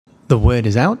The word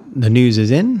is out, the news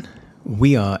is in.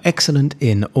 We are excellent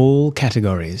in all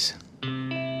categories.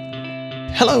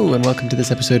 Hello and welcome to this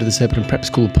episode of the Surbiton Prep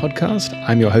School podcast.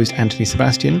 I'm your host, Anthony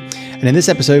Sebastian, and in this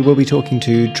episode we'll be talking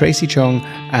to Tracey Chong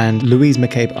and Louise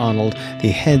McCabe-Arnold, the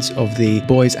heads of the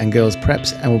boys and girls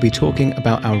preps, and we'll be talking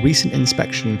about our recent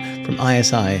inspection from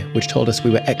ISI, which told us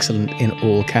we were excellent in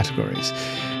all categories.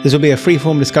 This will be a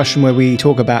free-form discussion where we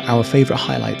talk about our favourite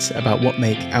highlights about what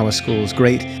make our schools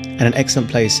great and an excellent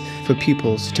place for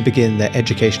pupils to begin their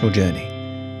educational journey.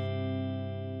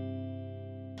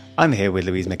 I'm here with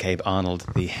Louise McCabe-Arnold,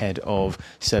 the head of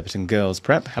Surbiton Girls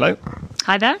Prep. Hello.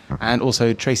 Hi there. And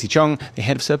also Tracey Chong, the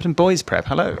head of Surbiton Boys Prep.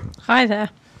 Hello. Hi there.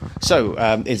 So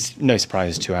it's no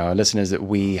surprise to our listeners that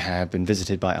we have been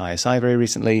visited by ISI very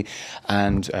recently,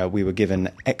 and we were given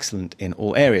excellent in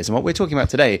all areas. And what we're talking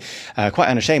about today, quite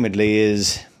unashamedly,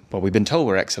 is, well, we've been told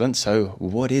we're excellent, so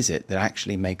what is it that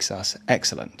actually makes us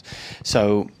excellent?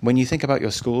 So when you think about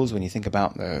your schools, when you think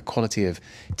about the quality of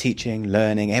teaching,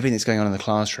 learning, everything that's going on in the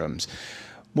classrooms,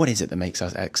 what is it that makes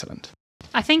us excellent?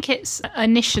 I think it's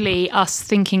initially us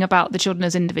thinking about the children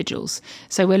as individuals.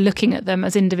 So we're looking at them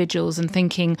as individuals and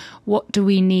thinking, what do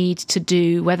we need to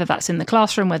do, whether that's in the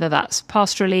classroom, whether that's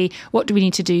pastorally, what do we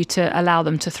need to do to allow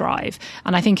them to thrive?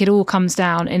 And I think it all comes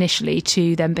down initially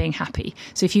to them being happy.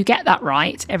 So if you get that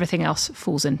right, everything else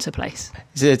falls into place.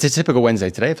 It's a typical Wednesday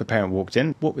today. If a parent walked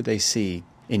in, what would they see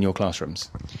in your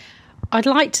classrooms? I'd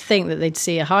like to think that they'd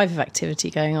see a hive of activity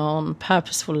going on,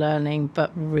 purposeful learning, but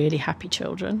really happy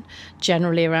children,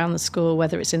 generally around the school,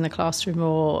 whether it's in the classroom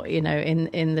or,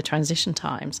 in the transition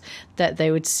times, that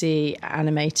they would see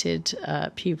animated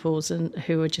pupils and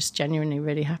who are just genuinely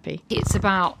really happy. It's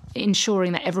about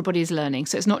ensuring that everybody is learning.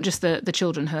 So it's not just the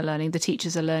children who are learning, the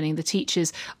teachers are learning. The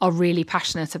teachers are really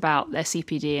passionate about their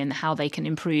CPD and how they can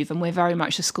improve. And we're very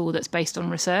much a school that's based on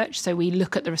research. So we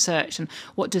look at the research and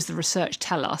what does the research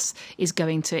tell us is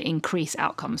going to increase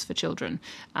outcomes for children.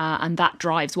 And that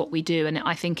drives what we do. And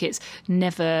I think it's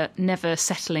never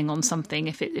settling on something.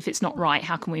 If it's not right,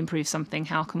 how can we improve something?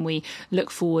 How can we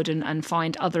look forward and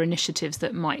find other initiatives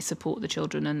that might support the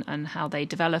children and how they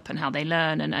develop and how they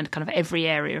learn and kind of every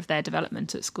area of their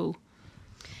development at school?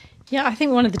 Yeah, I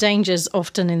think one of the dangers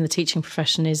often in the teaching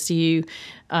profession is you've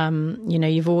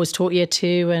always taught year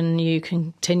two and you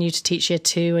continue to teach year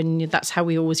two and that's how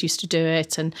we always used to do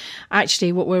it. And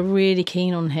actually what we're really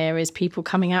keen on here is people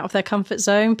coming out of their comfort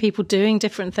zone, people doing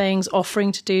different things,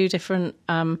 offering to do different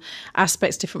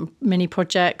aspects, different mini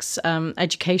projects,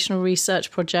 educational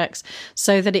research projects,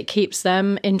 so that it keeps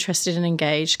them interested and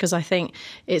engaged. Because I think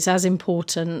it's as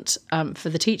important for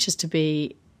the teachers to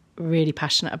be really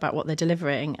passionate about what they're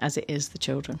delivering as it is the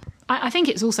children. I think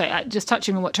it's also, just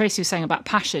touching on what Tracey was saying about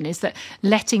passion, is that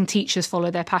letting teachers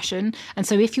follow their passion. And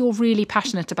so if you're really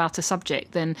passionate about a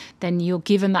subject, then you're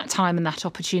given that time and that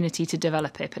opportunity to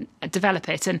develop it and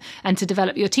to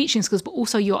develop your teaching skills, but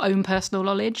also your own personal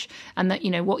knowledge. And that,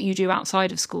 what you do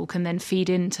outside of school can then feed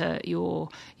into your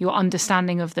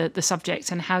understanding of the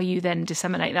subject and how you then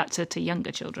disseminate that to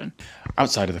younger children.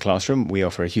 Outside of the classroom, we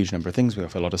offer a huge number of things. We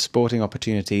offer a lot of sporting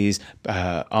opportunities,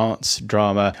 arts,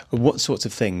 drama. What sorts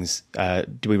of things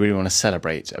do we really want to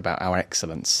celebrate about our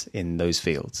excellence in those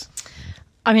fields?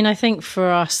 I mean, I think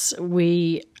for us,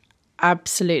 I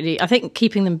think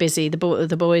keeping them busy, the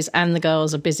boys and the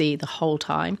girls are busy the whole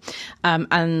time.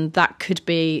 And that could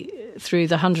be through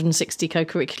the 160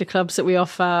 co-curricular clubs that we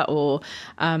offer or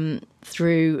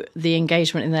through the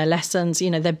engagement in their lessons.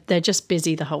 They're just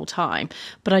busy the whole time.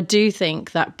 But I do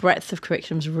think that breadth of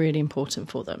curriculum is really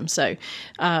important for them. So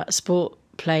sport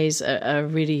plays a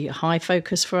really high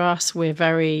focus for us. We're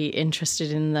very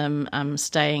interested in them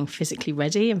staying physically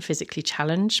ready and physically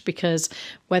challenged, because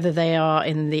whether they are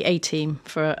in the A team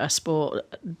for a sport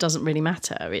doesn't really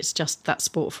matter. It's just that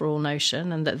sport for all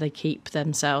notion and that they keep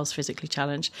themselves physically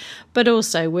challenged. But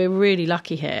also we're really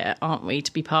lucky here, aren't we,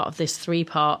 to be part of this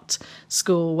 3-part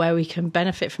school where we can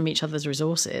benefit from each other's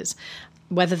resources,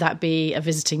 whether that be a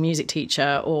visiting music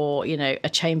teacher or, a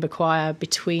chamber choir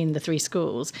between the 3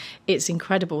 schools. It's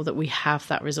incredible that we have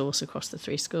that resource across the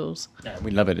 3 schools. Yeah,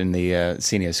 we love it in the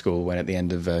senior school when at the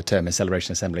end of term a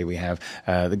celebration assembly we have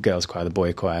the girls choir, the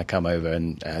boy choir come over,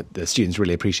 and the students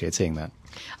really appreciate seeing that.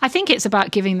 I think it's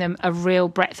about giving them a real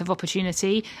breadth of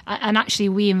opportunity, and actually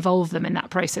we involve them in that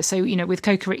process. So, with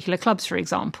co-curricular clubs, for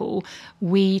example,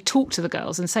 we talk to the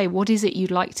girls and say, what is it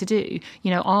you'd like to do?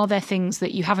 Are there things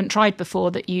that you haven't tried before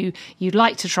that you'd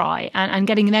like to try, and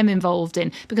getting them involved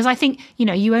in? Because I think,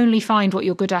 you only find what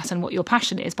you're good at and what your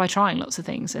passion is by trying lots of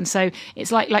things. And so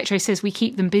it's like Tracey says, we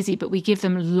keep them busy, but we give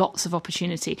them lots of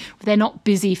opportunity. They're not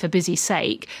busy for busy's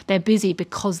sake. They're busy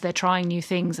because they're trying new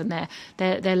things and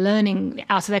they're learning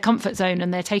out of their comfort zone,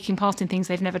 and they're taking part in things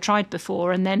they've never tried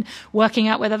before, and then working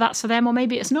out whether that's for them or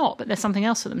maybe it's not, but there's something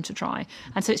else for them to try.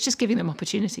 And so it's just giving them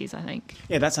opportunities, I think.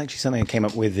 Yeah, that's actually something that came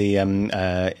up with the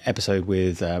episode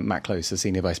with Matt Close, the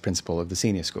Senior Vice Principal of the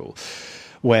senior school,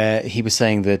 where he was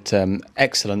saying that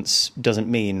excellence doesn't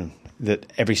mean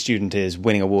that every student is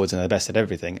winning awards and they're the best at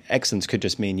everything. Excellence could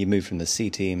just mean you move from the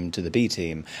C team to the B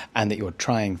team, and that you're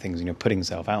trying things and you're putting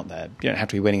yourself out there. You don't have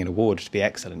to be winning an award to be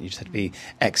excellent. You just have to be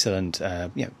excellent,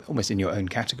 almost in your own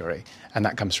category, and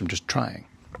that comes from just trying.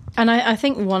 And I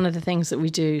think one of the things that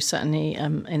we do, certainly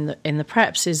in the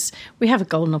preps, is we have a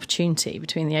golden opportunity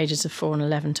between the ages of 4 and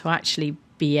 11 to actually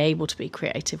be able to be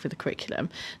creative with the curriculum,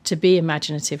 to be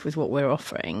imaginative with what we're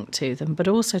offering to them, but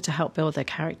also to help build their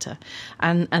character.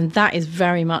 And that is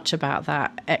very much about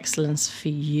that excellence for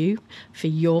you, for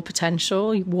your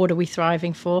potential. What are we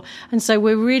thriving for? And so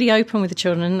we're really open with the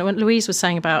children. And what Louise was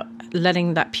saying about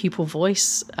letting that pupil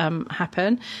voice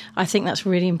happen, I think that's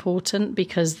really important,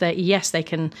 because they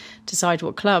can decide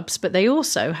what clubs, but they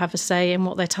also have a say in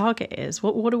what their target is.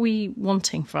 What are we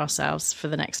wanting for ourselves for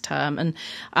the next term? And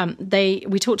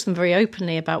we talk to them very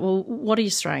openly about, well, what are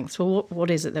your strengths? Well, what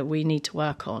is it that we need to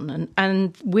work on?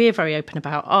 And we're very open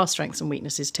about our strengths and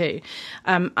weaknesses too.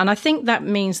 And I think that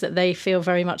means that they feel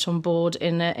very much on board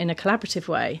in a collaborative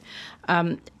way,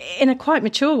 in a quite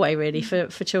mature way, really, for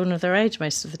children of their age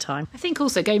most of the time. I think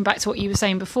also going back to what you were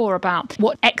saying before about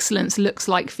what excellence looks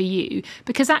like for you,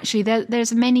 because actually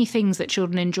there's many things that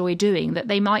children enjoy doing that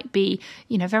they might be,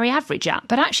 very average at,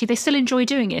 but actually they still enjoy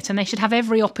doing it, and they should have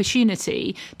every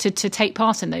opportunity to take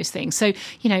part in those things. So,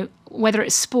 whether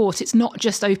it's sport, it's not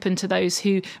just open to those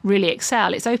who really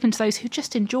excel. It's open to those who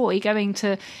just enjoy going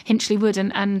to Hinchley Wood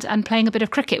and playing a bit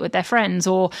of cricket with their friends,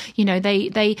 or they're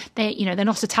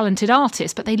not a talented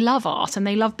artist, but they love art and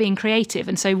they love being creative.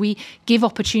 And so we give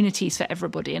opportunities for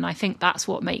everybody, and I think that's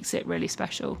what makes it really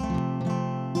special.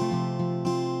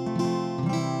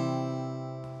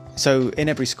 So in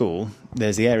every school,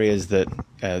 there's the areas that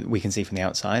we can see from the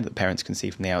outside, that parents can see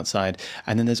from the outside,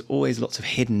 and then there's always lots of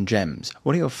hidden gems.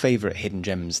 What are your favourite hidden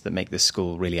gems that make this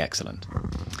school really excellent?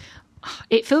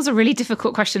 It feels a really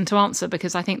difficult question to answer,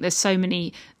 because I think there's so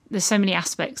many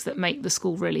aspects that make the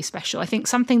school really special. I think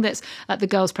something that's at the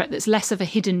girls' prep that's less of a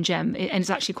hidden gem, and it's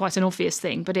actually quite an obvious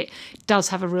thing, but it does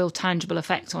have a real tangible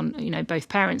effect on both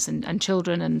parents and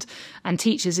children and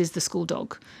teachers, is the school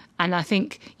dog. And I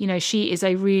think, she is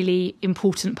a really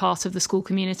important part of the school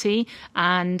community.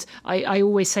 And I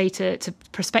always say to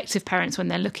prospective parents when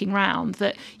they're looking round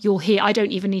that you'll hear, I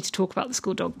don't even need to talk about the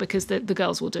school dog, because the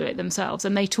girls will do it themselves.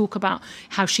 And they talk about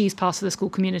how she's part of the school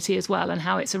community as well, and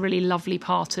how it's a really lovely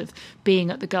part of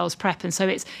being at the girls' prep. And so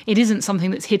it isn't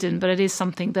something that's hidden, but it is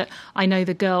something that I know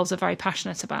the girls are very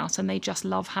passionate about, and they just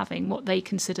love having what they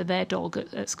consider their dog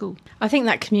at school. I think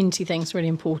that community thing is really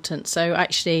important. So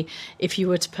actually, if you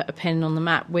were to put a pin on the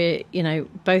map,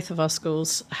 both of our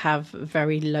schools have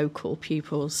very local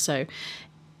pupils, so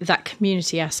that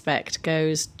community aspect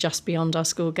goes just beyond our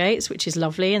school gates, which is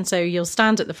lovely. And so you'll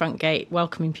stand at the front gate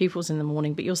welcoming pupils in the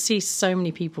morning, but you'll see so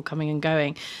many people coming and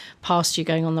going past you,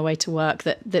 going on the way to work,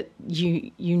 that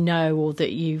you know, or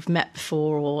that you've met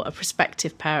before, or a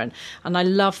prospective parent. And I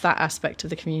love that aspect of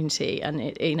the community, and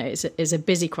it's a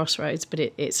busy crossroads, but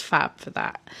it's fab for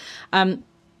that.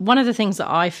 One of the things that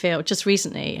I feel, just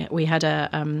recently we had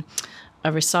a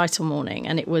recital morning,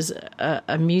 and it was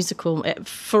a musical.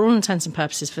 For all intents and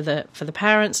purposes, for the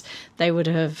parents, they would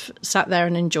have sat there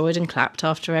and enjoyed and clapped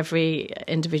after every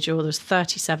individual. There was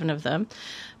 37 of them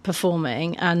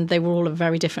performing, and they were all at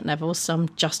very different levels. Some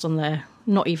just on their,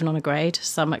 not even on a grade,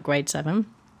 some at grade 7.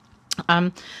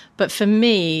 But for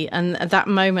me, and that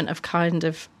moment of kind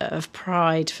of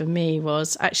pride for me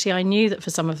was actually, I knew that for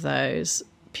some of those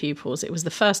pupils, it was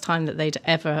the first time that they'd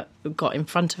ever got in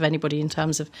front of anybody in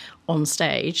terms of on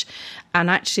stage, and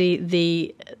actually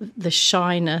the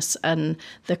shyness and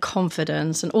the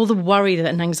confidence and all the worry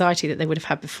and anxiety that they would have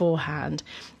had beforehand.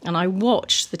 And I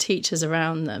watched the teachers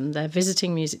around them, their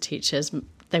visiting music teachers.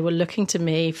 They were looking to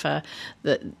me for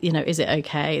is it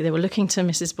okay? They were looking to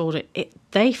Mrs. Baldwin.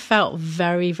 They felt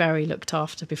very, very looked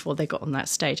after before they got on that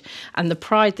stage. And the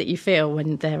pride that you feel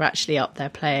when they're actually up there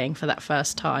playing for that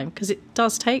first time, because it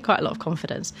does take quite a lot of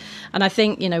confidence. And I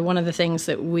think, one of the things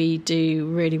that we do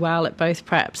really well at both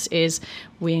preps is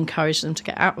we encourage them to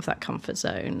get out of that comfort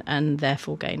zone and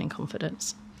therefore gaining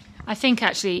confidence. I think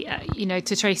actually,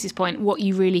 to Tracey's point, what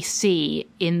you really see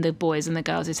in the boys and the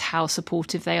girls is how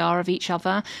supportive they are of each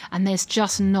other. And there's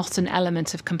just not an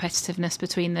element of competitiveness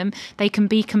between them. They can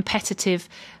be competitive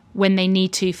when they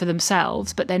need to for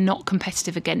themselves, but they're not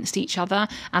competitive against each other.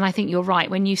 And I think you're right.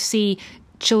 When you see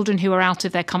children who are out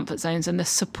of their comfort zones and the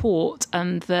support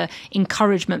and the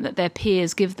encouragement that their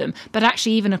peers give them, but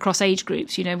actually even across age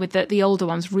groups, with the older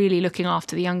ones really looking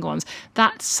after the younger ones.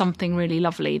 That's something really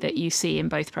lovely that you see in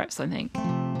both preps, I think.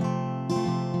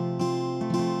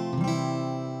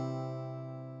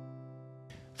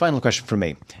 Final question from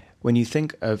me. When you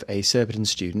think of a Surbiton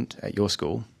student at your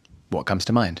school, what comes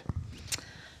to mind?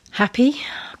 Happy,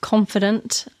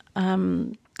 confident,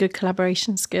 good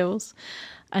collaboration skills,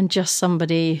 and just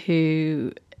somebody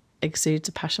who exudes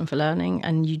a passion for learning.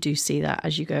 And you do see that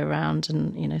as you go around,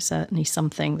 and certainly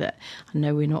something that, I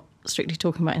know we're not strictly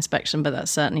talking about inspection, but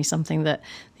that's certainly something that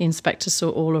the inspectors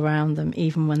saw all around them,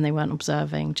 even when they weren't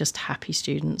observing, just happy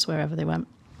students wherever they went.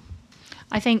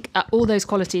 I think all those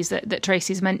qualities that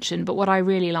Tracey's mentioned, but what I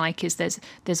really like is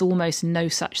there's almost no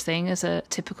such thing as a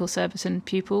typical Surbiton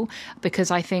pupil,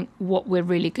 because I think what we're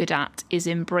really good at is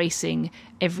embracing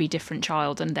every different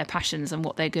child and their passions and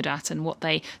what they're good at and what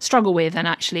they struggle with and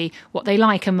actually what they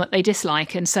like and what they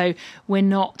dislike. And so we're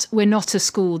not a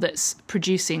school that's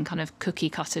producing kind of cookie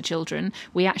cutter children.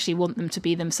 We actually want them to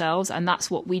be themselves, and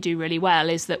that's what we do really well,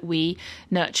 is that we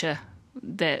nurture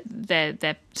their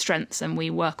strengths and we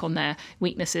work on their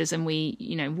weaknesses, and we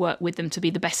work with them to be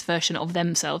the best version of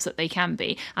themselves that they can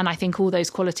be. And I think all those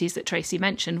qualities that Tracey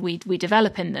mentioned, we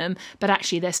develop in them, but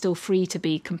actually they're still free to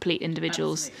be complete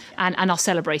individuals. And are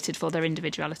celebrated for their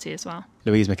individuality as well.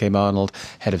 Louise McCabe-Arnold,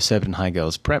 Head of Surbiton High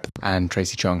Girls Prep, and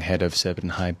Tracey Chong, Head of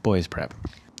Surbiton High Boys Prep.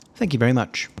 Thank you very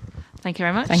much. Thank you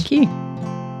very much. Thank you.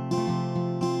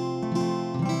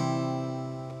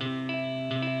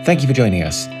 Thank you for joining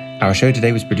us. Our show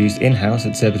today was produced in-house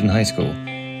at Surbiton High School.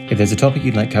 If there's a topic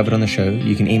you'd like covered on the show,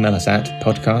 you can email us at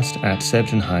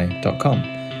podcast@surbitonhigh.com.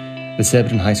 The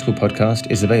Surbiton High School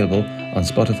podcast is available on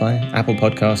Spotify, Apple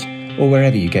Podcasts, or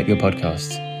wherever you get your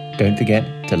podcasts. Don't forget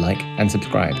to like and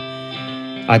subscribe.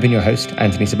 I've been your host,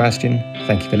 Anthony Sebastian.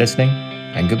 Thank you for listening,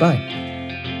 and goodbye.